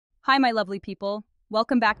Hi, my lovely people.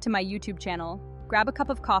 Welcome back to my YouTube channel. Grab a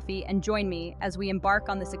cup of coffee and join me as we embark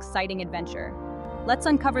on this exciting adventure. Let's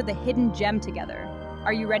uncover the hidden gem together.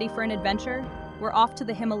 Are you ready for an adventure? We're off to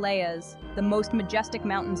the Himalayas, the most majestic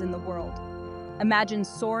mountains in the world. Imagine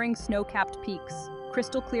soaring snow-capped peaks,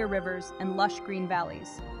 crystal clear rivers, and lush green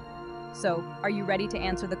valleys. So, are you ready to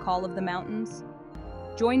answer the call of the mountains?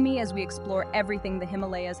 Join me as we explore everything the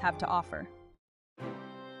Himalayas have to offer.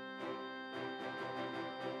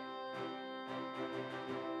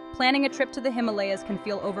 Planning a trip to the Himalayas can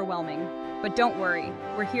feel overwhelming, but don't worry,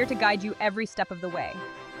 we're here to guide you every step of the way.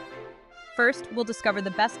 First, we'll discover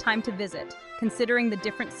the best time to visit, considering the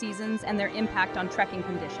different seasons and their impact on trekking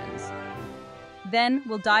conditions. Then,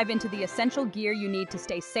 we'll dive into the essential gear you need to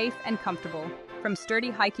stay safe and comfortable, from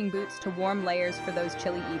sturdy hiking boots to warm layers for those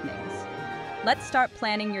chilly evenings. Let's start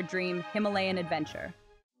planning your dream Himalayan adventure.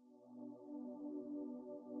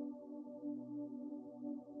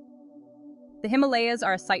 The Himalayas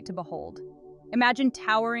are a sight to behold. Imagine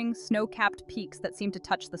towering, snow-capped peaks that seem to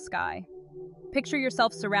touch the sky. Picture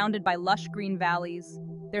yourself surrounded by lush green valleys,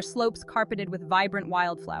 their slopes carpeted with vibrant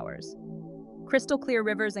wildflowers. Crystal clear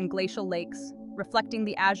rivers and glacial lakes, reflecting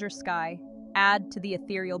the azure sky, add to the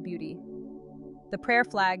ethereal beauty. The prayer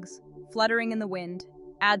flags, fluttering in the wind,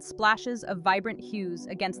 add splashes of vibrant hues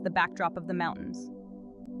against the backdrop of the mountains.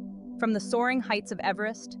 From the soaring heights of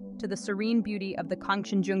Everest to the serene beauty of the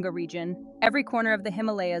Kanchenjunga region, every corner of the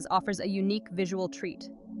Himalayas offers a unique visual treat.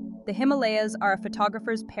 The Himalayas are a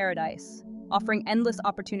photographer's paradise, offering endless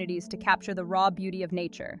opportunities to capture the raw beauty of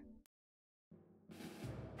nature.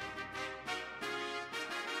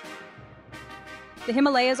 The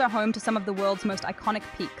Himalayas are home to some of the world's most iconic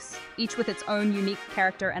peaks, each with its own unique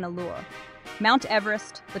character and allure. Mount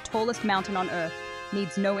Everest, the tallest mountain on Earth,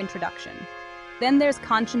 needs no introduction. Then there's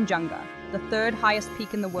Kanchenjunga, the third highest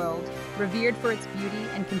peak in the world, revered for its beauty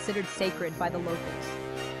and considered sacred by the locals.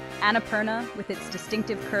 Annapurna, with its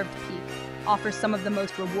distinctive curved peak, offers some of the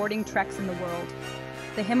most rewarding treks in the world.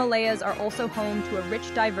 The Himalayas are also home to a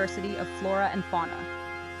rich diversity of flora and fauna.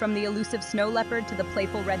 From the elusive snow leopard to the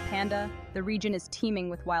playful red panda, the region is teeming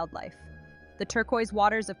with wildlife. The turquoise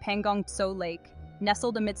waters of Pangong Tso Lake,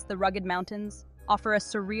 nestled amidst the rugged mountains, offer a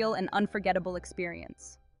surreal and unforgettable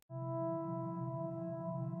experience.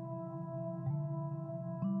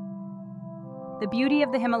 The beauty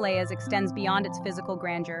of the Himalayas extends beyond its physical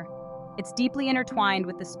grandeur. It's deeply intertwined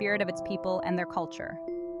with the spirit of its people and their culture.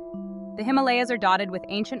 The Himalayas are dotted with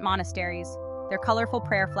ancient monasteries, their colorful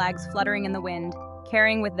prayer flags fluttering in the wind,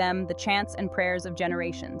 carrying with them the chants and prayers of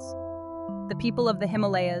generations. The people of the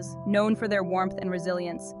Himalayas, known for their warmth and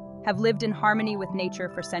resilience, have lived in harmony with nature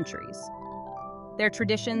for centuries. Their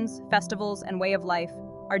traditions, festivals, and way of life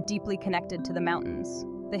are deeply connected to the mountains.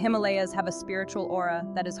 The Himalayas have a spiritual aura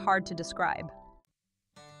that is hard to describe.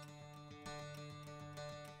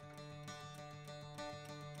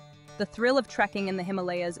 The thrill of trekking in the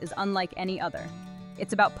Himalayas is unlike any other.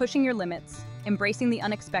 It's about pushing your limits, embracing the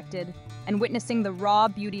unexpected, and witnessing the raw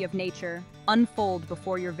beauty of nature unfold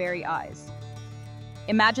before your very eyes.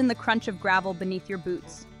 Imagine the crunch of gravel beneath your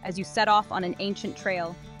boots as you set off on an ancient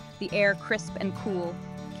trail, the air crisp and cool,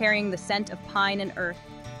 carrying the scent of pine and earth.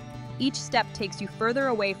 Each step takes you further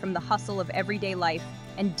away from the hustle of everyday life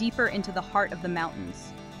and deeper into the heart of the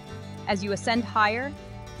mountains. As you ascend higher,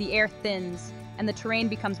 the air thins, and the terrain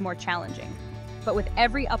becomes more challenging. But with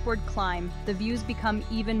every upward climb, the views become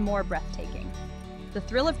even more breathtaking. The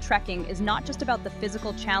thrill of trekking is not just about the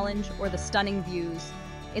physical challenge or the stunning views.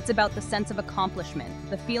 It's about the sense of accomplishment,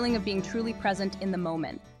 the feeling of being truly present in the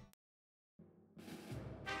moment.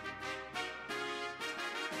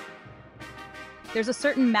 There's a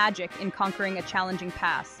certain magic in conquering a challenging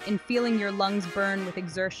pass, in feeling your lungs burn with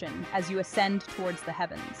exertion as you ascend towards the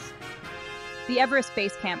heavens. The Everest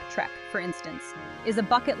Base Camp trek, for instance, is a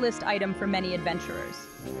bucket list item for many adventurers.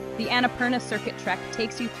 The Annapurna Circuit trek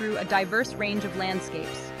takes you through a diverse range of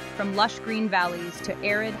landscapes, from lush green valleys to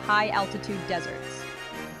arid, high-altitude deserts.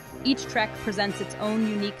 Each trek presents its own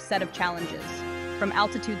unique set of challenges, from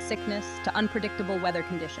altitude sickness to unpredictable weather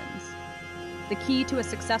conditions. The key to a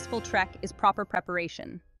successful trek is proper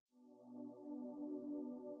preparation.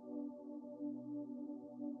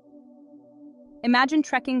 Imagine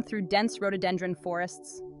trekking through dense rhododendron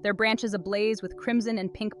forests, their branches ablaze with crimson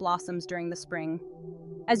and pink blossoms during the spring.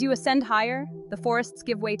 As you ascend higher, the forests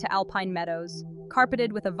give way to alpine meadows,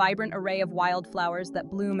 carpeted with a vibrant array of wildflowers that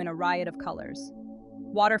bloom in a riot of colors.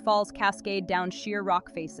 Waterfalls cascade down sheer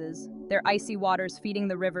rock faces, their icy waters feeding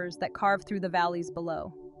the rivers that carve through the valleys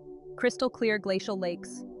below. Crystal clear glacial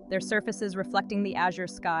lakes, their surfaces reflecting the azure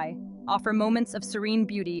sky, offer moments of serene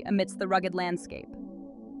beauty amidst the rugged landscape.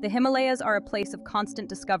 The Himalayas are a place of constant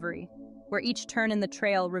discovery, where each turn in the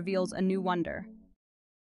trail reveals a new wonder.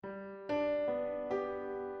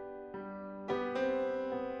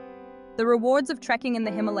 The rewards of trekking in the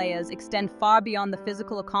Himalayas extend far beyond the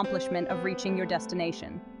physical accomplishment of reaching your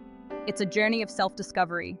destination. It's a journey of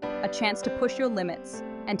self-discovery, a chance to push your limits,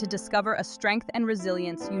 and to discover a strength and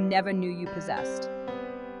resilience you never knew you possessed.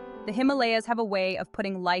 The Himalayas have a way of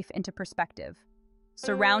putting life into perspective.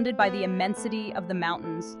 Surrounded by the immensity of the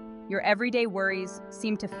mountains, your everyday worries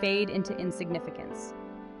seem to fade into insignificance.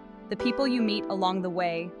 The people you meet along the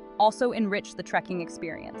way also enrich the trekking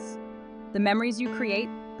experience. The memories you create,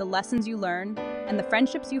 the lessons you learn, and the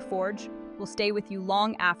friendships you forge will stay with you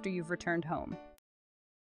long after you've returned home.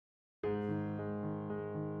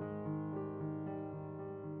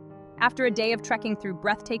 After a day of trekking through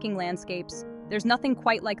breathtaking landscapes, there's nothing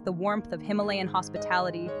quite like the warmth of Himalayan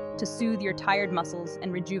hospitality to soothe your tired muscles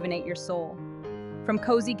and rejuvenate your soul. From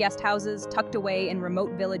cozy guest houses tucked away in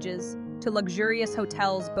remote villages to luxurious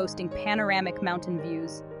hotels boasting panoramic mountain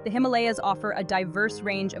views, the Himalayas offer a diverse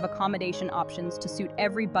range of accommodation options to suit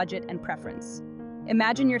every budget and preference.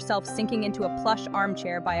 Imagine yourself sinking into a plush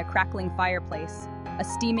armchair by a crackling fireplace, a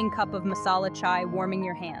steaming cup of masala chai warming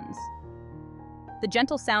your hands. The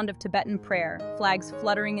gentle sound of Tibetan prayer, flags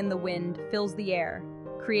fluttering in the wind, fills the air,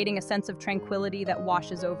 creating a sense of tranquility that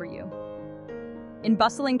washes over you. In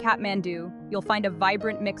bustling Kathmandu, you'll find a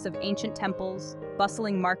vibrant mix of ancient temples,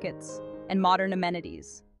 bustling markets, and modern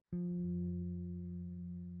amenities.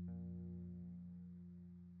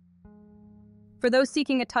 For those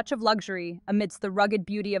seeking a touch of luxury amidst the rugged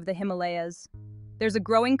beauty of the Himalayas, there's a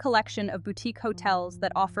growing collection of boutique hotels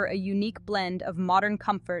that offer a unique blend of modern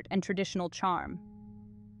comfort and traditional charm.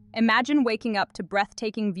 Imagine waking up to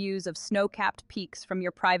breathtaking views of snow-capped peaks from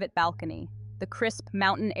your private balcony, the crisp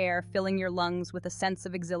mountain air filling your lungs with a sense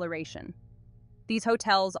of exhilaration. These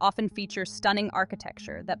hotels often feature stunning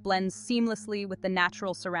architecture that blends seamlessly with the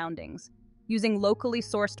natural surroundings, using locally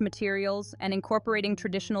sourced materials and incorporating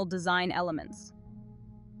traditional design elements.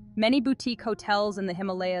 Many boutique hotels in the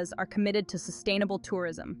Himalayas are committed to sustainable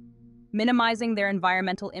tourism, minimizing their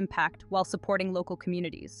environmental impact while supporting local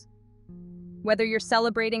communities. Whether you're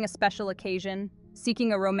celebrating a special occasion,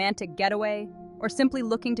 seeking a romantic getaway, or simply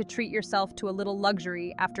looking to treat yourself to a little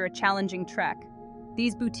luxury after a challenging trek,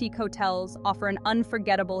 these boutique hotels offer an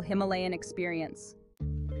unforgettable Himalayan experience.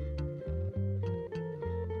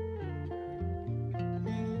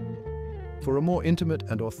 For a more intimate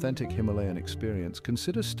and authentic Himalayan experience,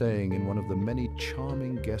 consider staying in one of the many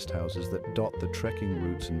charming guest houses that dot the trekking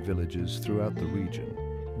routes and villages throughout the region.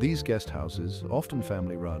 These guest houses, often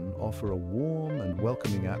family-run, offer a warm and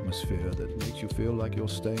welcoming atmosphere that makes you feel like you're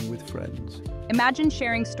staying with friends. Imagine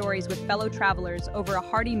sharing stories with fellow travelers over a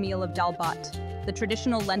hearty meal of dal bhat, the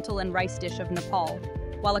traditional lentil and rice dish of Nepal,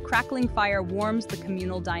 while a crackling fire warms the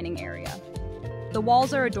communal dining area. The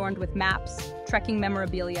walls are adorned with maps, trekking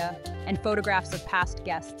memorabilia, and photographs of past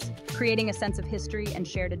guests, creating a sense of history and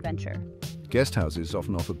shared adventure. Guest houses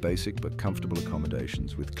often offer basic but comfortable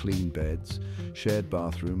accommodations with clean beds, shared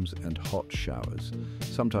bathrooms, and hot showers,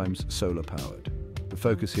 sometimes solar-powered. The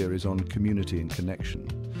focus here is on community and connection,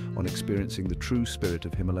 on experiencing the true spirit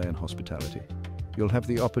of Himalayan hospitality. You'll have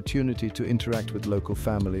the opportunity to interact with local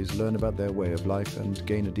families, learn about their way of life, and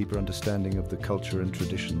gain a deeper understanding of the culture and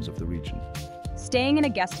traditions of the region. Staying in a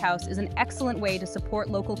guest house is an excellent way to support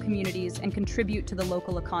local communities and contribute to the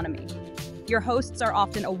local economy. Your hosts are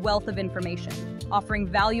often a wealth of information, offering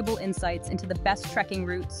valuable insights into the best trekking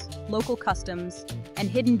routes, local customs, and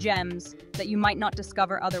hidden gems that you might not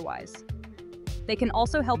discover otherwise. They can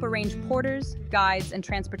also help arrange porters, guides, and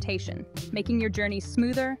transportation, making your journey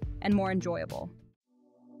smoother and more enjoyable.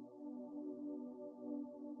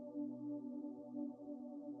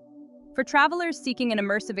 For travelers seeking an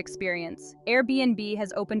immersive experience, Airbnb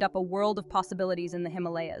has opened up a world of possibilities in the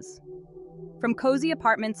Himalayas. From cozy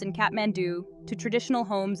apartments in Kathmandu to traditional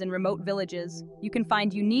homes in remote villages, you can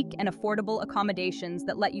find unique and affordable accommodations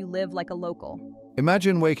that let you live like a local.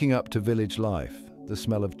 Imagine waking up to village life, the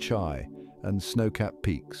smell of chai and snow-capped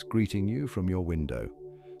peaks greeting you from your window.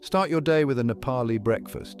 Start your day with a Nepali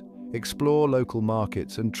breakfast, explore local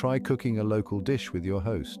markets, and try cooking a local dish with your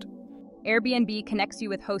host. Airbnb connects you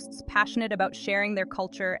with hosts passionate about sharing their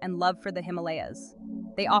culture and love for the Himalayas.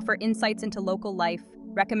 They offer insights into local life,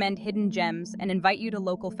 recommend hidden gems, and invite you to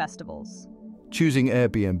local festivals. Choosing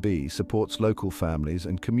Airbnb supports local families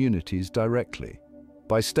and communities directly.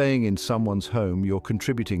 By staying in someone's home, you're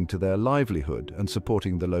contributing to their livelihood and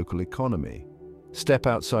supporting the local economy. Step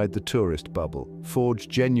outside the tourist bubble, forge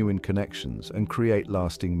genuine connections, and create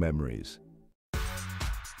lasting memories.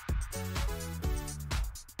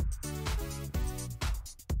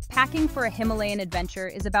 Packing for a Himalayan adventure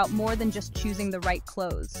is about more than just choosing the right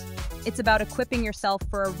clothes. It's about equipping yourself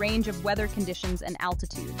for a range of weather conditions and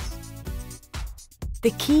altitudes.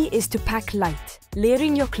 The key is to pack light,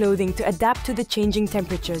 layering your clothing to adapt to the changing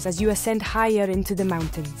temperatures as you ascend higher into the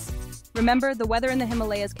mountains. Remember, the weather in the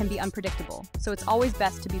Himalayas can be unpredictable, so it's always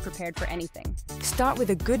best to be prepared for anything. Start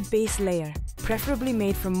with a good base layer, preferably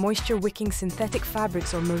made from moisture-wicking synthetic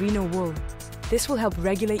fabrics or merino wool. This will help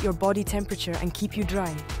regulate your body temperature and keep you dry,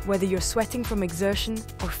 whether you're sweating from exertion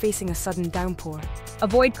or facing a sudden downpour.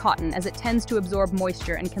 Avoid cotton as it tends to absorb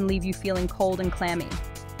moisture and can leave you feeling cold and clammy.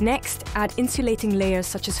 Next, add insulating layers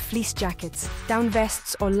such as fleece jackets, down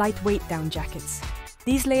vests or lightweight down jackets.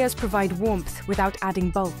 These layers provide warmth without adding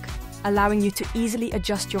bulk, allowing you to easily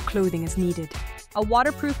adjust your clothing as needed. A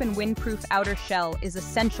waterproof and windproof outer shell is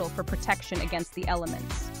essential for protection against the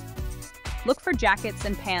elements. Look for jackets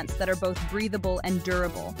and pants that are both breathable and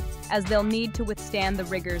durable, as they'll need to withstand the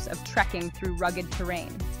rigors of trekking through rugged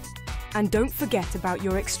terrain. And don't forget about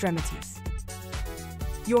your extremities.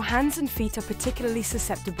 Your hands and feet are particularly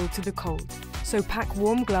susceptible to the cold, so pack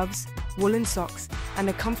warm gloves, woolen socks, and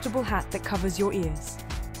a comfortable hat that covers your ears.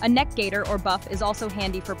 A neck gaiter or buff is also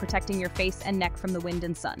handy for protecting your face and neck from the wind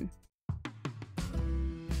and sun.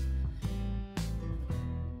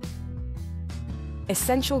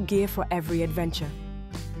 Essential gear for every adventure.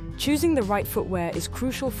 Choosing the right footwear is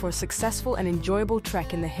crucial for a successful and enjoyable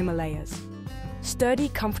trek in the Himalayas. Sturdy,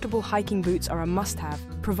 comfortable hiking boots are a must-have,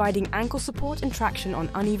 providing ankle support and traction on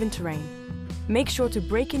uneven terrain. Make sure to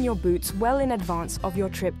break in your boots well in advance of your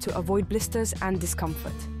trip to avoid blisters and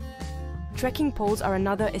discomfort. Trekking poles are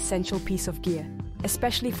another essential piece of gear,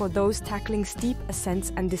 especially for those tackling steep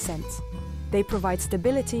ascents and descents. They provide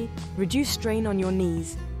stability, reduce strain on your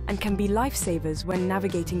knees, and can be lifesavers when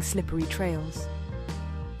navigating slippery trails.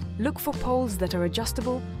 Look for poles that are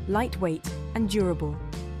adjustable, lightweight, and durable.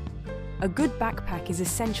 A good backpack is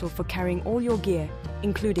essential for carrying all your gear,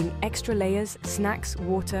 including extra layers, snacks,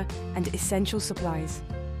 water, and essential supplies.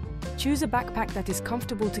 Choose a backpack that is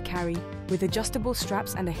comfortable to carry, with adjustable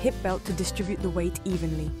straps and a hip belt to distribute the weight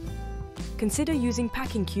evenly. Consider using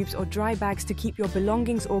packing cubes or dry bags to keep your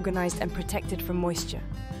belongings organized and protected from moisture.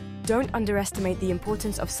 Don't underestimate the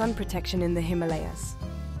importance of sun protection in the Himalayas.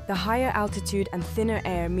 The higher altitude and thinner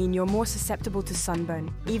air mean you're more susceptible to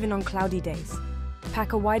sunburn, even on cloudy days.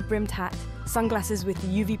 Pack a wide-brimmed hat, sunglasses with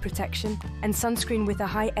UV protection, and sunscreen with a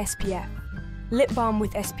high SPF. Lip balm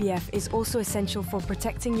with SPF is also essential for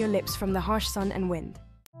protecting your lips from the harsh sun and wind.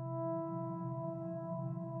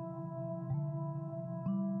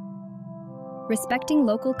 Respecting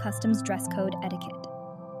local customs dress code etiquette.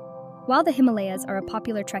 While the Himalayas are a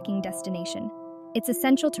popular trekking destination, it's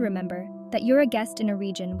essential to remember that you're a guest in a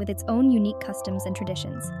region with its own unique customs and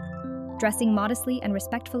traditions. Dressing modestly and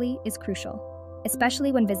respectfully is crucial,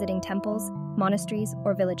 especially when visiting temples, monasteries,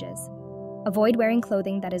 or villages. Avoid wearing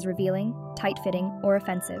clothing that is revealing, tight-fitting, or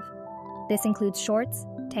offensive. This includes shorts,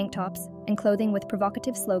 tank tops, and clothing with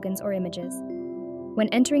provocative slogans or images. When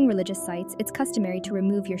entering religious sites, it's customary to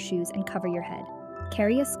remove your shoes and cover your head.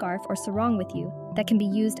 Carry a scarf or sarong with you that can be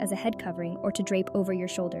used as a head covering or to drape over your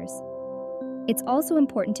shoulders. It's also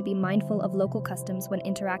important to be mindful of local customs when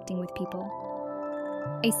interacting with people.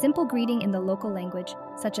 A simple greeting in the local language,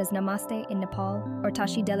 such as Namaste in Nepal or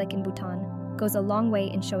Tashi Delek in Bhutan, goes a long way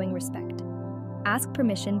in showing respect. Ask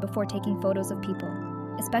permission before taking photos of people,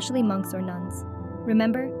 especially monks or nuns.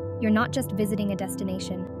 Remember, you're not just visiting a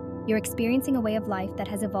destination, you're experiencing a way of life that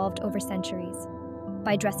has evolved over centuries.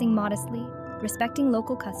 By dressing modestly, respecting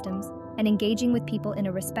local customs, and engaging with people in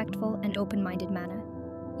a respectful and open-minded manner,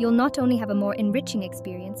 you'll not only have a more enriching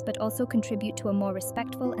experience, but also contribute to a more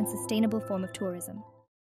respectful and sustainable form of tourism.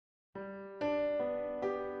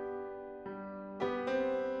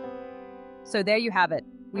 So there you have it.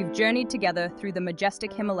 We've journeyed together through the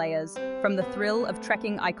majestic Himalayas, from the thrill of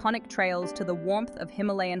trekking iconic trails to the warmth of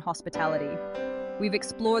Himalayan hospitality. We've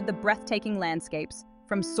explored the breathtaking landscapes,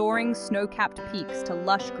 from soaring snow-capped peaks to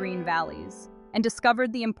lush green valleys, and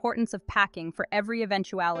discovered the importance of packing for every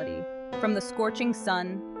eventuality, from the scorching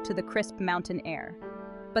sun to the crisp mountain air.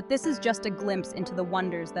 But this is just a glimpse into the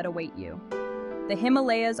wonders that await you. The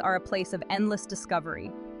Himalayas are a place of endless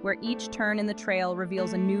discovery, where each turn in the trail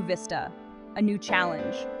reveals a new vista, a new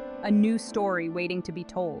challenge, a new story waiting to be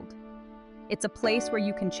told. It's a place where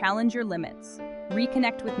you can challenge your limits,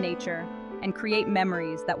 reconnect with nature, and create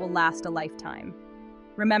memories that will last a lifetime.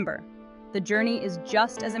 Remember, the journey is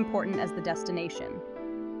just as important as the destination.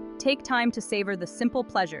 Take time to savor the simple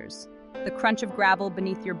pleasures, the crunch of gravel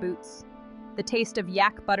beneath your boots, the taste of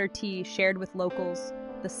yak butter tea shared with locals,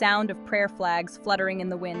 the sound of prayer flags fluttering in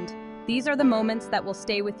the wind. These are the moments that will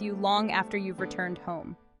stay with you long after you've returned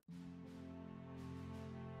home.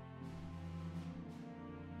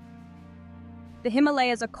 The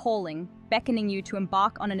Himalayas are calling, beckoning you to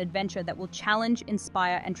embark on an adventure that will challenge,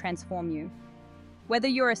 inspire, and transform you. Whether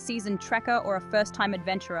you're a seasoned trekker or a first-time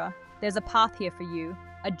adventurer, there's a path here for you,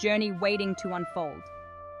 a journey waiting to unfold.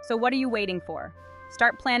 So what are you waiting for?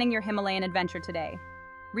 Start planning your Himalayan adventure today.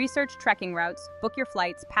 Research trekking routes, book your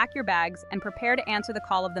flights, pack your bags, and prepare to answer the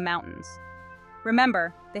call of the mountains.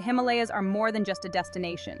 Remember, the Himalayas are more than just a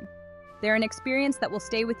destination. They're an experience that will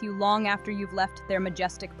stay with you long after you've left their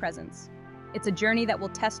majestic presence. It's a journey that will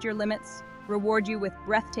test your limits, reward you with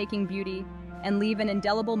breathtaking beauty, and leave an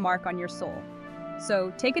indelible mark on your soul.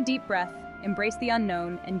 So take a deep breath, embrace the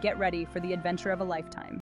unknown, and get ready for the adventure of a lifetime.